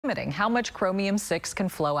limiting how much chromium-6 can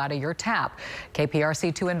flow out of your tap.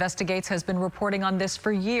 KPRC2 Investigates has been reporting on this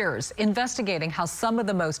for years, investigating how some of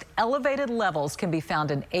the most elevated levels can be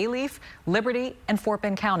found in ALIEF, Liberty, and Fort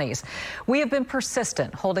Bend counties. We have been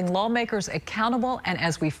persistent, holding lawmakers accountable, and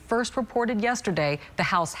as we first reported yesterday, the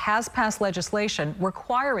House has passed legislation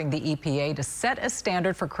requiring the EPA to set a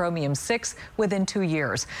standard for chromium-6 within 2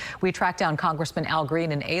 years. We tracked down Congressman Al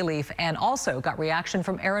Green in ALIEF and also got reaction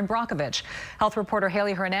from Erin Brockovich. Health reporter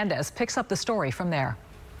Hernandez picks up the story from there.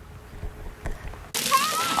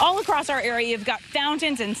 All across our area, you've got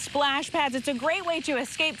fountains and splash pads. It's a great way to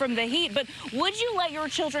escape from the heat, but would you let your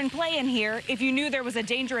children play in here if you knew there was a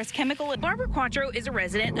dangerous chemical? Barbara Quattro is a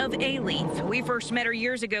resident of ALIEF. We first met her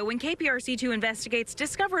years ago when KPRC2 Investigates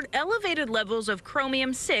discovered elevated levels of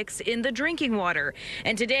chromium-6 in the drinking water.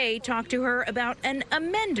 And today, talked to her about an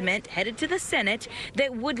amendment headed to the Senate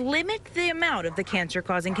that would limit the amount of the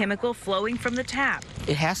cancer-causing chemical flowing from the tap.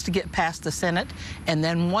 It has to get past the Senate, and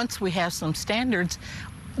then once we have some standards,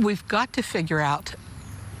 we've got to figure out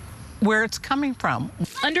where it's coming from.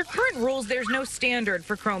 Under current rules, there's no standard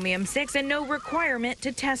for chromium-6 and no requirement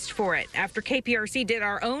to test for it. After KPRC did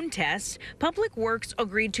our own tests, Public Works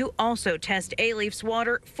agreed to also test ALIEF's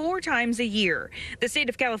water 4 times a year. The state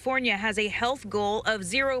of California has a health goal of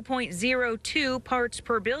 0.02 parts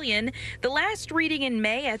per billion. The last reading in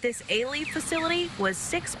May at this ALIEF facility was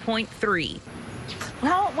 6.3.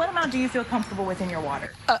 What amount do you feel comfortable with in your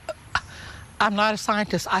water? I'm not a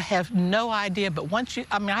scientist. I have no idea, but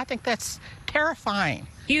I think that's terrifying.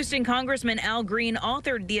 Houston Congressman Al Green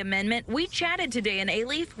authored the amendment. We chatted today in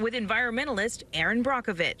ALIEF with environmentalist Erin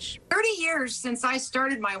Brockovich. 30 years since I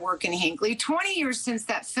started my work in Hinckley, 20 years since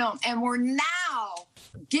that film, and we're now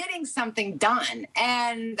getting something done.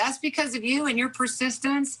 And that's because of you and your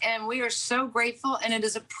persistence, and we are so grateful, and it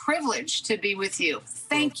is a privilege to be with you.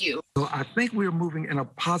 Thank you. So I think we're moving in a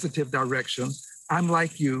positive direction. I'm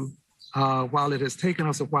like you. While it has taken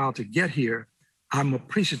us a while to get here, I'm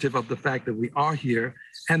appreciative of the fact that we are here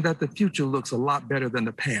and that the future looks a lot better than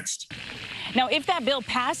the past. Now, if that bill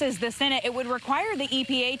passes the Senate, it would require the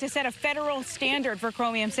EPA to set a federal standard for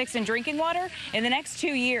chromium-6 in drinking water in the next 2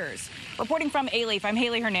 years. Reporting from ALIEF, I'm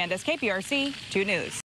Hernandez, KPRC 2 News.